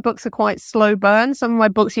 some of my books are quite slow burn. Some of my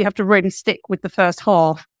books, you have to really stick with the first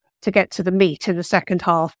half to get to the meat in the second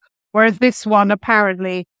half. Whereas this one,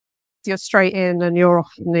 apparently, you're straight in and you're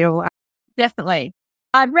off and you're out. Definitely.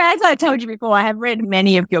 I've read, as I told you before, I have read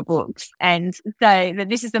many of your books. And so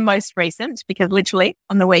this is the most recent because literally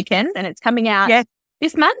on the weekend and it's coming out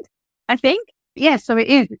this month, I think. Yes, so it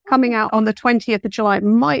is coming out on the 20th of July. It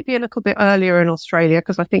might be a little bit earlier in Australia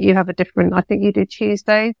because I think you have I think you do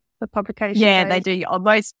Tuesdays for publication. Yeah, days. they do.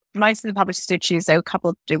 Most of the publishers do Tuesday, a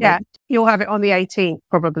couple do. Yeah, you'll have it on the 18th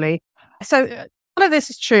probably. So None of This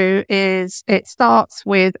Is True is it starts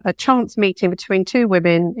with a chance meeting between 2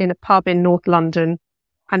 women in a pub in North London,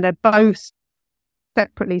 and they're both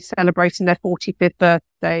separately celebrating their 45th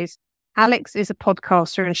birthdays. Alex is a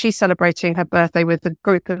podcaster and she's celebrating her birthday with a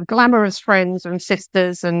group of glamorous friends and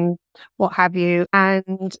sisters and what have you.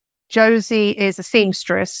 And Josie is a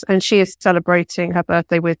seamstress and she is celebrating her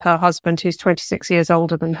birthday with her husband, who's 26 years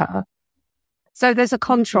older than her. So there's a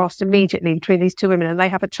contrast immediately between these 2 women, and they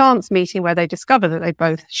have a chance meeting where they discover that they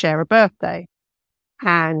both share a birthday.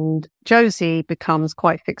 And Josie becomes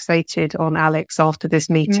quite fixated on Alex after this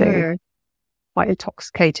meeting, quite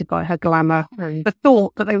intoxicated by her glamour. And the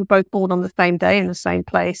thought that they were both born on the same day in the same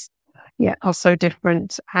place, yet are so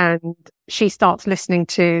different. And she starts listening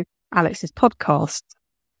to Alex's podcast.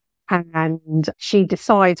 And she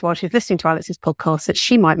decides while she's listening to Alex's podcast that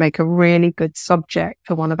she might make a really good subject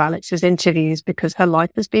for one of Alex's interviews because her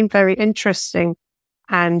life has been very interesting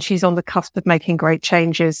and she's on the cusp of making great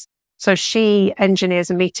changes. So she engineers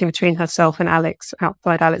a meeting between herself and Alex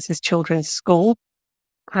outside Alex's children's school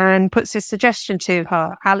and puts this suggestion to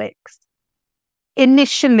her. Alex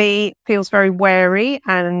initially feels very wary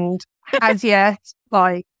and as yet,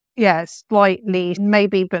 slightly,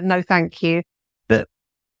 maybe, but no thank you.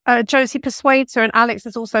 Josie persuades her, and Alex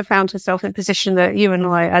has also found herself in a position that you and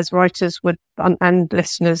I, as writers and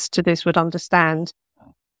listeners to this, would understand.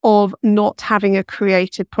 of not having a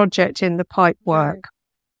creative project in the pipe work.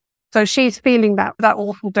 So she's feeling that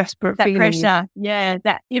awful, desperate that feeling. pressure. Yeah,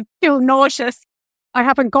 that you feel nauseous. I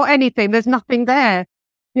haven't got anything. There's nothing there.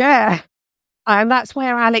 Yeah. And that's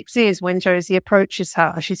where Alex is when Josie approaches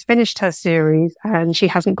her. She's finished her series and she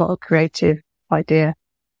hasn't got a creative idea.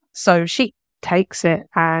 So she takes it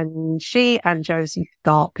and she and Josie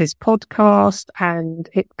start this podcast, and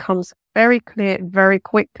it becomes very clear very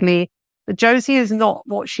quickly that Josie is not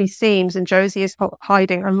what she seems, and Josie is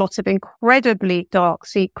hiding a lot of incredibly dark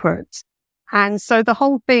secrets. And so the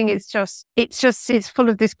whole thing is it's full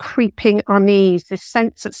of this creeping unease, this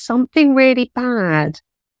sense that something really bad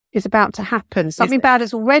is about to happen. Something bad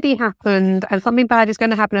has already happened and something bad is going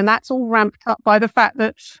to happen. And that's all ramped up by the fact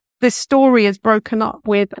that this story is broken up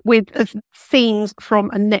with scenes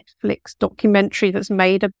from a Netflix documentary that's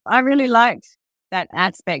made. I really liked that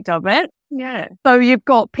aspect of it. Yeah. So you've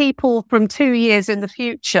got people from 2 years in the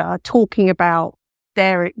future talking about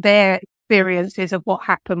their experiences of what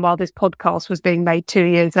happened while this podcast was being made 2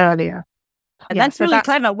 years earlier. And that's really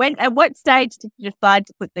clever. At what stage did you decide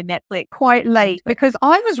to put the Netflix? Quite late, because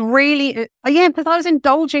I was really, because I was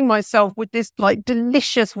indulging myself with this like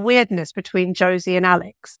delicious weirdness between Josie and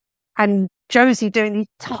Alex, and Josie doing these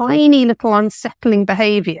tiny little unsettling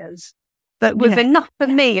behaviours that was enough for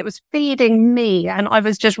me. It was feeding me, and I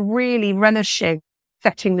was just really relishing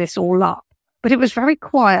setting this all up. But it was very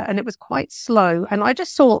quiet and it was quite slow. And I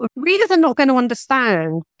just thought readers are not going to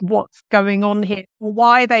understand what's going on here,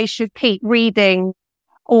 why they should keep reading,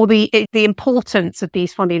 or the importance of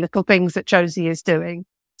these funny little things that Josie is doing.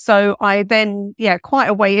 So I then, quite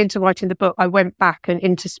a way into writing the book, I went back and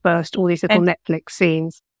interspersed all these little Netflix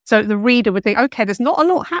scenes. So the reader would think, okay, there's not a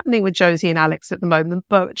lot happening with Josie and Alex at the moment,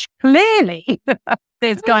 but clearly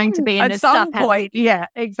there's going to be at some point. Yeah,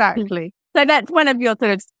 exactly. So that's one of your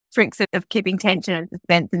sort of tricks of keeping tension and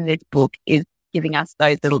suspense in this book, is giving us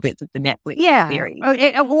those little bits of the Netflix series.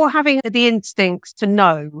 Or having the instincts to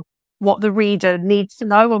know what the reader needs to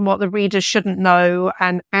know and what the reader shouldn't know,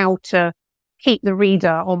 and how to keep the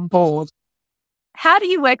reader on board. How do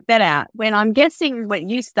you work that out? When I'm guessing what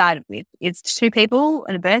you started with is two people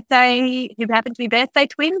and a birthday who happen to be birthday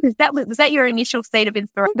twins. Was that your initial seed of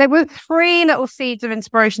inspiration? There were 3 little seeds of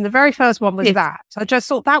inspiration. The very first one was that. I just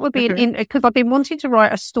thought that would be because I've been wanting to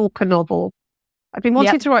write a stalker novel. I've been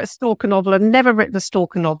wanting to write a stalker novel and never written a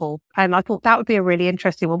stalker novel. And I thought that would be a really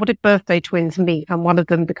interesting one. What if birthday twins meet and one of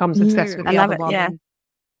them becomes obsessed with the other one? Yeah.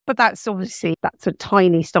 But that's a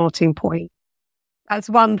tiny starting point. That's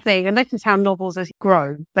one thing. And this is how novels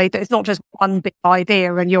grow. It's not just one big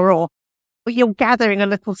idea and you're off. But you're gathering a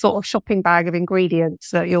little sort of shopping bag of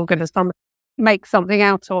ingredients that you're going to make something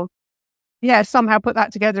out of. Yeah, somehow put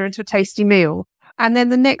that together into a tasty meal. And then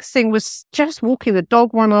the next thing was just walking the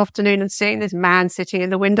dog one afternoon and seeing this man sitting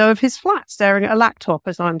in the window of his flat, staring at a laptop,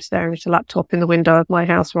 as I'm staring at a laptop in the window of my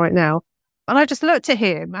house right now. And I just looked at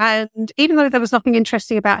him. And even though there was nothing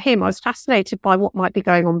interesting about him, I was fascinated by what might be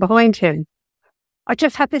going on behind him. I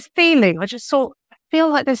just had this feeling. I feel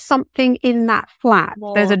like there's something in that flat.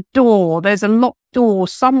 Whoa. There's a door. There's a locked door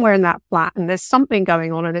somewhere in that flat, and there's something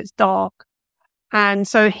going on, and it's dark. And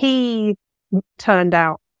so he turned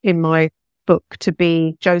out in my book to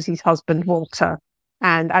be Josie's husband, Walter.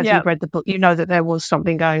 And as you've read the book, you know that there was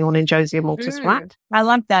something going on in Josie and Walter's flat. I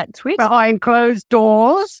love that twist. Behind closed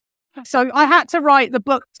doors. So I had to write the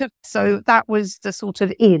book. So that was the sort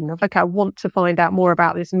of okay, I want to find out more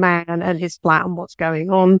about this man and his flat and what's going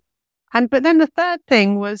on. But then the third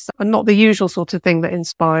thing was not the usual sort of thing that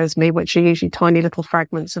inspires me, which are usually tiny little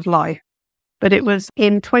fragments of life. But it was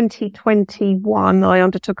in 2021, I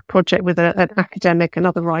undertook a project with an academic,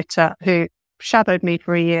 another writer who shadowed me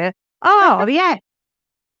for a year. Oh, yeah.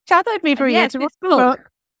 Shadowed me for a year to write a book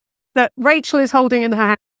that Rachael is holding in her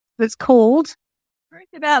hand that's called...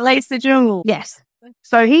 It's about Lisa Jewell. Yes.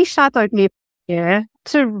 So he shadowed me a year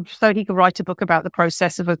so he could write a book about the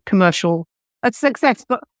process of a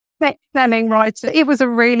successful best-selling writer. It was a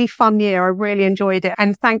really fun year. I really enjoyed it.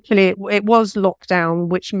 And thankfully it was lockdown,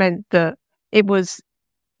 which meant that it was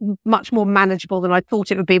much more manageable than I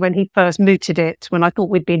thought it would be when he first mooted it, when I thought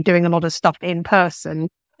we'd been doing a lot of stuff in person.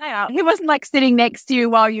 He wasn't like sitting next to you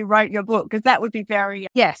while you wrote your book, because that would be very...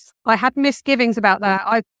 Yes, I had misgivings about that.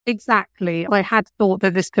 I had thought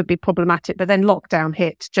that this could be problematic, but then lockdown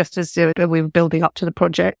hit just as we were building up to the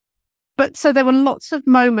project. But so there were lots of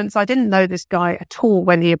moments. I didn't know this guy at all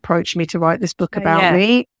when he approached me to write this book about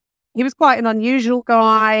me. He was quite an unusual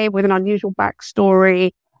guy with an unusual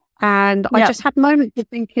backstory. And I just had moments of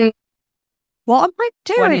thinking, what am I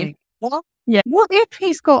doing? Yeah. What if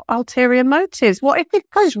he's got ulterior motives? What if it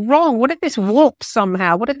goes wrong? What if this warps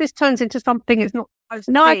somehow? What if this turns into something it's not supposed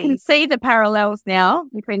to be? I can see the parallels now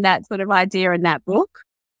between that sort of idea and that book.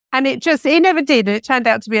 And it never did. And it turned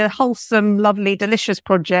out to be a wholesome, lovely, delicious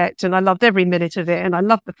project. And I loved every minute of it. And I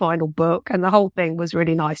loved the final book. And the whole thing was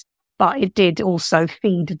really nice. But it did also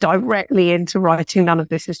feed directly into writing. None of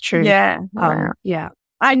this is true. Yeah. Yeah.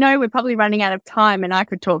 I know we're probably running out of time and I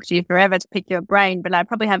could talk to you forever to pick your brain, but I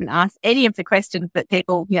probably haven't asked any of the questions that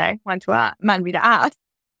people, want me to ask.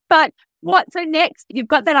 But so next, you've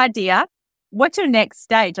got that idea. What's your next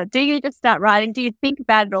stage? Or do you just start writing? Do you think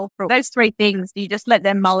about it all for those three things? Do you just let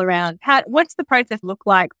them mull around? What's the process look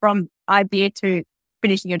like from idea to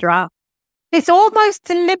finishing your draft? It's almost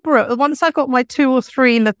deliberate. Once I've got my 2 or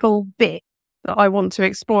 3 little bits that I want to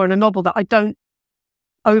explore in a novel, that I don't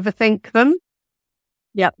overthink them.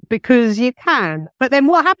 Yep. Because you can. But then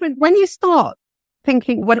what happens when I start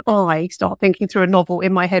thinking through a novel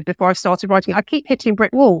in my head before I've started writing, I keep hitting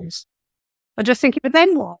brick walls. I'm just thinking, but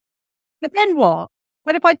then what?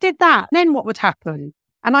 What if I did that? Then what would happen?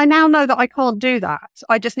 And I now know that I can't do that.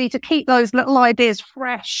 I just need to keep those little ideas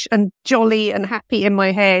fresh and jolly and happy in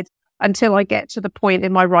my head until I get to the point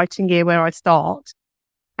in my writing year where I start.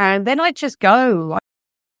 And then I just go.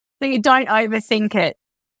 So you don't overthink it.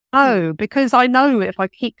 No, because I know if I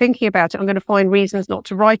keep thinking about it, I'm going to find reasons not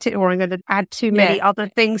to write it, or I'm going to add too many other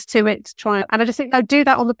things to it to try. And I just think, no, do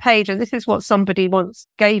that on the page. And this is what somebody once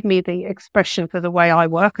gave me the expression for the way I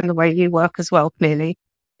work and the way you work as well, clearly,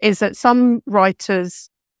 is that some writers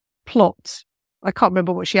plot. I can't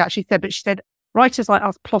remember what she actually said, but she said, writers like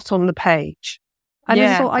us plot on the page. And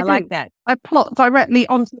this is what I like that. I plot directly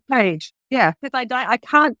onto the page. Yeah. Because I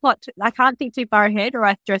can't plot, I can't think too far ahead, or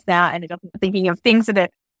I stress out and end up thinking of things that are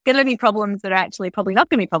going to be problems that are actually probably not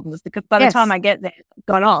going to be problems, because by the time I get there, it's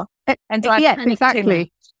gone off. And so I panic too much.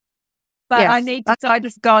 But I need to, so I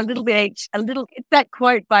just go a little bit each, it's that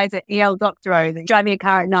quote by the E.L. Doctorow, that driving a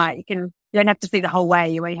car at night, you don't have to see the whole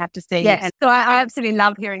way, you only have to see. Yes. And so I absolutely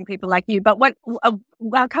love hearing people like you. But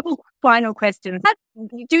a couple final questions.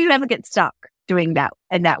 Do you ever get stuck doing that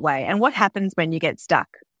in that way? And what happens when you get stuck?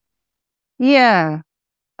 Yeah.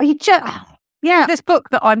 This book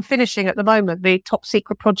that I'm finishing at the moment, the Top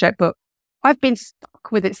Secret Project book, I've been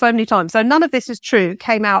stuck with it so many times. So none of this is true. It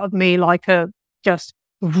came out of me like it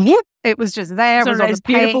was just there. It was on a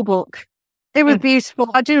beautiful book. It was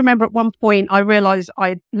beautiful. I do remember at one point I realized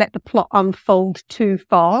I let the plot unfold too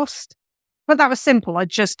fast, but that was simple. I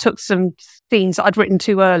just took some scenes that I'd written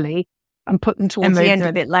too early and put them towards the end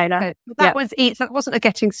a bit later. That wasn't a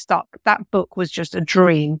getting stuck. That book was just a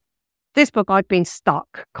dream. This book, I've been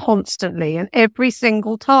stuck constantly, and every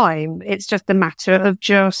single time it's just a matter of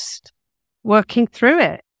just working through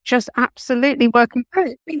it, just absolutely working through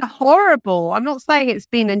it. It's been horrible. I'm not saying it's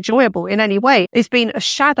been enjoyable in any way. It's been a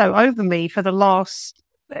shadow over me for the last,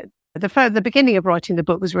 the beginning of writing the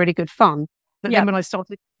book was really good fun. But then when I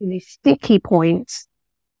started getting these sticky points,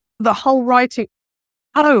 the whole writing,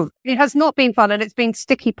 it has not been fun, and it's been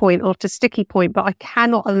sticky point after sticky point, but I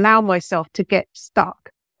cannot allow myself to get stuck.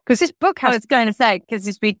 Because this book has... I was going to say, because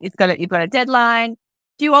you've got a deadline.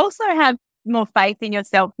 Do you also have more faith in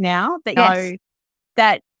yourself now that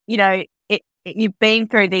you've been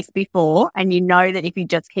through this before, and you know that if you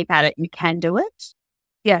just keep at it, you can do it?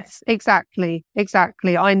 Yes, exactly.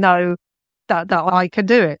 I know that I can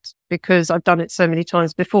do it because I've done it so many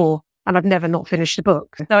times before, and I've never not finished a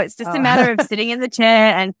book. So it's just a matter of sitting in the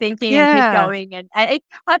chair and thinking and keep going. And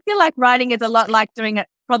I feel like writing is a lot like doing it,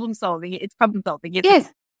 problem solving. It's problem solving.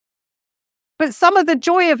 Yes. But some of the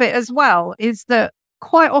joy of it as well is that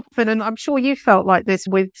quite often, and I'm sure you felt like this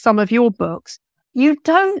with some of your books, you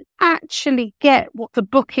don't actually get what the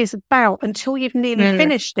book is about until you've nearly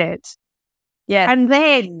finished it. Yeah. And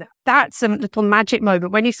then that's a little magic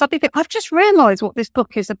moment when you suddenly think, I've just realized what this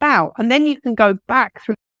book is about. And then you can go back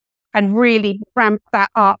through and really ramp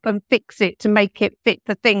that up and fix it to make it fit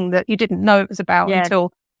the thing that you didn't know it was about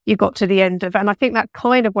until you got to the end of it. And I think that's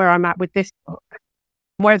kind of where I'm at with this book.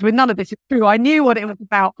 Whereas with none of this is true. I knew what it was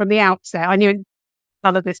about from the outset. I knew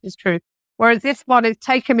none of this is true. Whereas this one is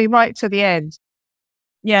taking me right to the end.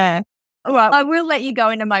 Yeah. All right. I will let you go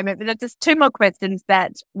in a moment, but there's just 2 more questions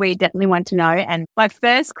that we definitely want to know. And my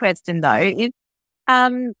first question, though, is,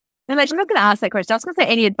 I'm not going to ask that question. I was going to say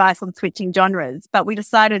any advice on switching genres, but we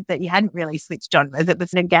decided that you hadn't really switched genres. It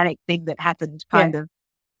was an organic thing that happened, kind of.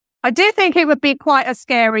 I do think it would be quite a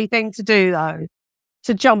scary thing to do, though,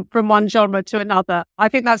 to jump from one genre to another. I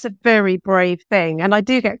think that's a very brave thing. And I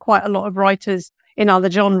do get quite a lot of writers in other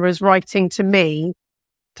genres writing to me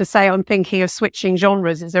to say, I'm thinking of switching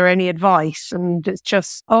genres. Is there any advice? And it's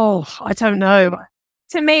just, I don't know.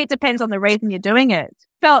 to me, it depends on the reason you're doing it.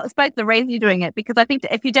 I suppose the reason you're doing it, because I think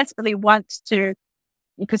that if you desperately want to,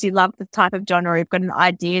 because you love the type of genre, you've got an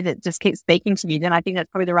idea that just keeps speaking to you, then I think that's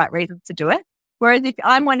probably the right reason to do it. Whereas if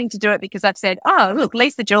I'm wanting to do it because I've said, oh, look,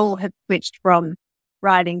 Lisa Jewell has switched from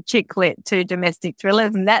writing chick lit to domestic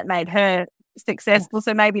thrillers and that made her successful,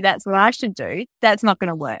 so maybe that's what I should do. That's not going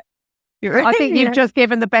to work. I think you've just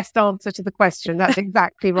given the best answer to the question. That's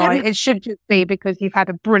exactly right. It should just be because you've had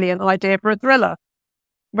a brilliant idea for a thriller.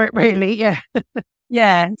 Really, yeah.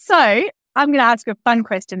 Yeah. So I'm going to ask you a fun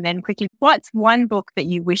question then quickly. What's one book that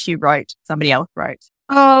you wish you wrote, somebody else wrote?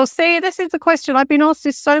 Oh, see, this is the question. I've been asked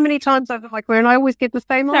this so many times over my career and I always give the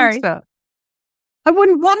same answer. I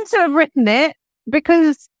wouldn't want to have written it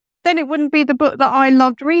because then it wouldn't be the book that I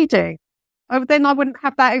loved reading. Then I wouldn't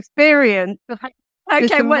have that experience.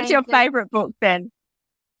 Okay, what's your favourite book then?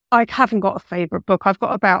 I haven't got a favourite book. I've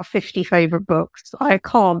got about 50 favourite books. I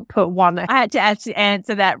can't put one. I had to actually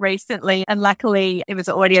answer that recently, and luckily it was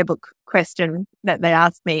an audiobook question that they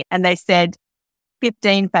asked me, and they said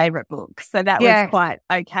 15 favourite books. So that was quite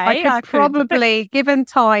okay. I could probably, given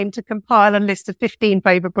time to compile a list of 15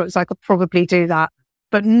 favourite books, I could probably do that.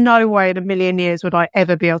 But no way in a million years would I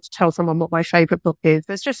ever be able to tell someone what my favourite book is.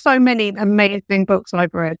 There's just so many amazing books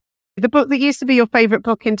I've read. The book that used to be your favourite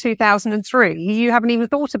book in 2003, you haven't even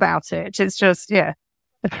thought about it. It's just, Don't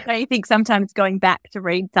you think sometimes going back to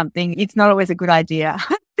read something, it's not always a good idea?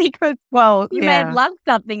 Because, you may have loved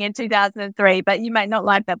something in 2003, but you may not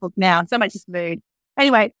like that book now. So much is mood.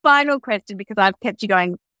 Anyway, final question, because I've kept you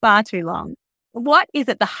going far too long. What is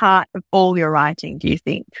at the heart of all your writing, do you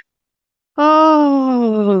think?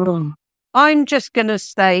 Oh, I'm just going to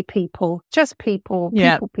say people. Just people.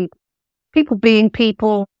 People being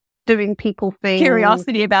people. Doing people things.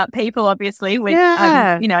 Curiosity about people, obviously. With,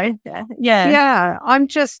 I'm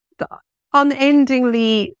just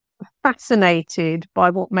unendingly fascinated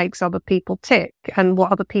by what makes other people tick and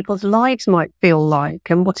what other people's lives might feel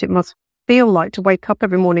like and what it must feel like to wake up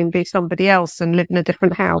every morning and be somebody else and live in a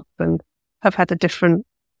different house and have had a different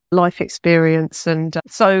life experience. And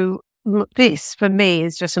so this, for me,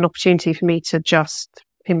 is just an opportunity for me to just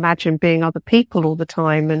imagine being other people all the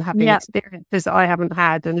time and having experiences that I haven't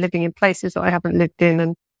had and living in places that I haven't lived in.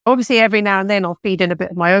 And obviously every now and then I'll feed in a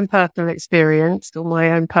bit of my own personal experience or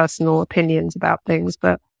my own personal opinions about things.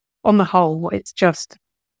 But on the whole, it's just,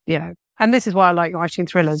 and this is why I like writing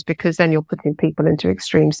thrillers, because then you're putting people into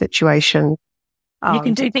extreme situations. You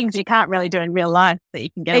can do things you can't really do in real life that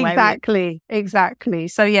you can get away with. Exactly.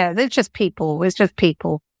 So it's just people. It's just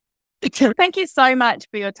people. Thank you so much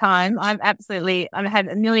for your time. I've had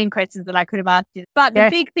a million questions that I could have asked you. But the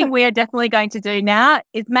big thing we are definitely going to do now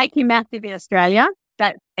is make you massive in Australia.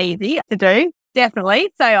 That's easy to do,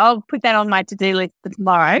 definitely. So I'll put that on my to-do list for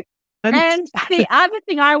tomorrow. And the other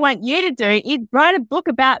thing I want you to do is write a book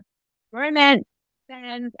about romance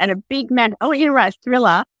and a big man. I want you to write a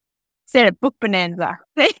thriller set at Book Bonanza.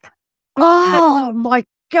 Oh, my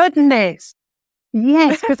goodness.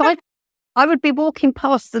 Yes, because I would be walking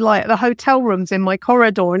past the hotel rooms in my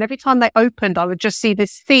corridor, and every time they opened, I would just see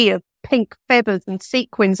this sea of pink feathers and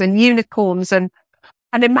sequins and unicorns. And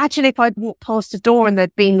imagine if I'd walked past a door and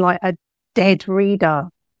there'd been like a dead reader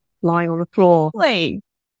lying on the floor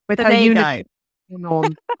with her unicorn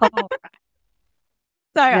on.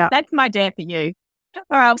 So that's my dare for you.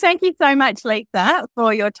 All right. Thank you so much, Lisa,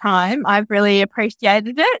 for your time. I've really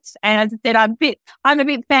appreciated it. And as I said, I'm a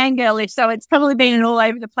bit fangirlish, so it's probably been an all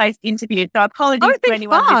over the place interview. So apologies to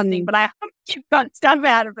anyone listening, but I hope you've got stuff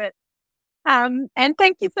out of it. And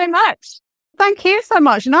thank you so much. Thank you so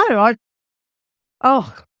much.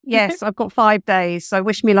 Yes, I've got 5 days. So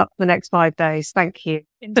wish me luck for the next 5 days. Thank you.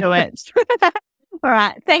 Into it. All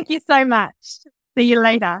right. Thank you so much. See you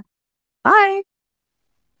later. Bye.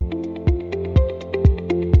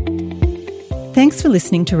 Thanks for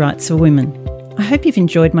listening to Rights for Women. I hope you've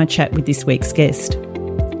enjoyed my chat with this week's guest.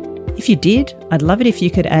 If you did, I'd love it if you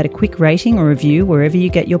could add a quick rating or review wherever you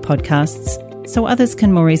get your podcasts so others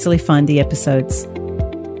can more easily find the episodes.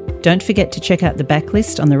 Don't forget to check out the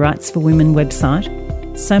backlist on the Rights for Women website.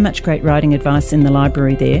 So much great writing advice in the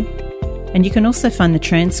library there. And you can also find the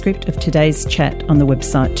transcript of today's chat on the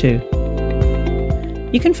website too.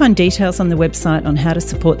 You can find details on the website on how to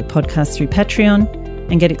support the podcast through Patreon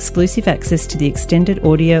and get exclusive access to the extended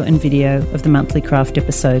audio and video of the monthly craft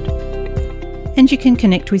episode. And you can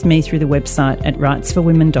connect with me through the website at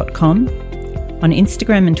rightsforwomen.com, on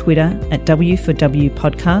Instagram and Twitter at W4W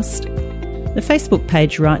Podcast, the Facebook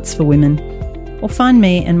page Rights for Women, or find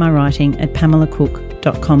me and my writing at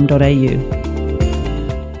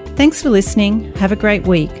pamelacook.com.au. Thanks for listening, have a great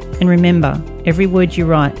week, and remember, every word you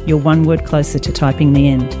write, you're one word closer to typing the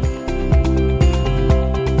end.